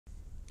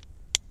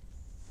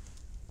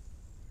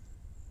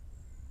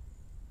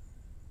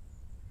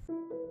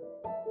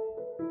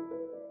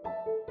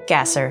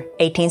Gasser,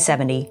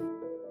 1870.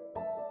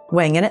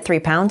 Weighing in at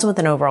 3 pounds with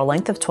an overall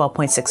length of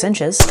 12.6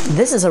 inches,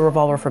 this is a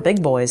revolver for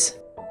big boys.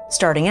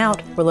 Starting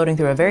out, we're loading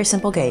through a very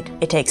simple gate.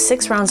 It takes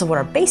 6 rounds of what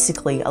are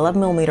basically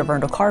 11mm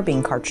Vernal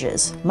carbine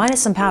cartridges,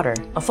 minus some powder.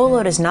 A full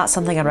load is not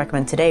something I'd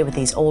recommend today with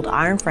these old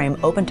iron frame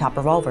open top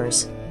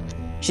revolvers.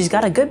 She's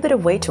got a good bit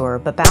of weight to her,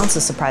 but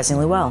balances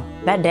surprisingly well.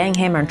 That dang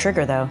hammer and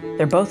trigger though,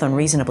 they're both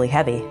unreasonably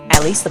heavy.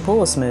 At least the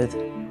pull is smooth.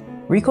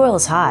 Recoil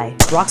is high,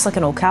 rocks like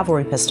an old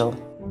cavalry pistol.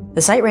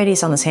 The sight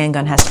radius on this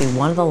handgun has to be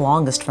one of the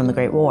longest from the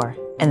Great War,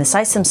 and the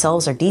sights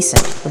themselves are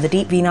decent, with a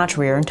deep V-notch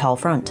rear and tall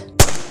front.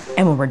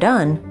 And when we're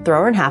done, throw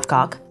her in half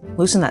cock,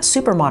 loosen that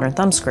super modern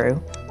thumb screw,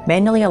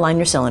 manually align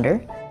your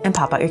cylinder, and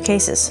pop out your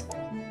cases.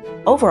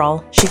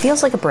 Overall, she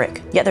feels like a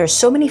brick, yet there are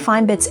so many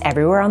fine bits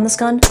everywhere on this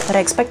gun that I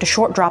expect a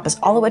short drop is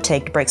all it would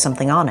take to break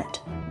something on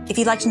it. If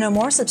you'd like to know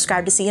more,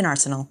 subscribe to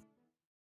C&Rsenal.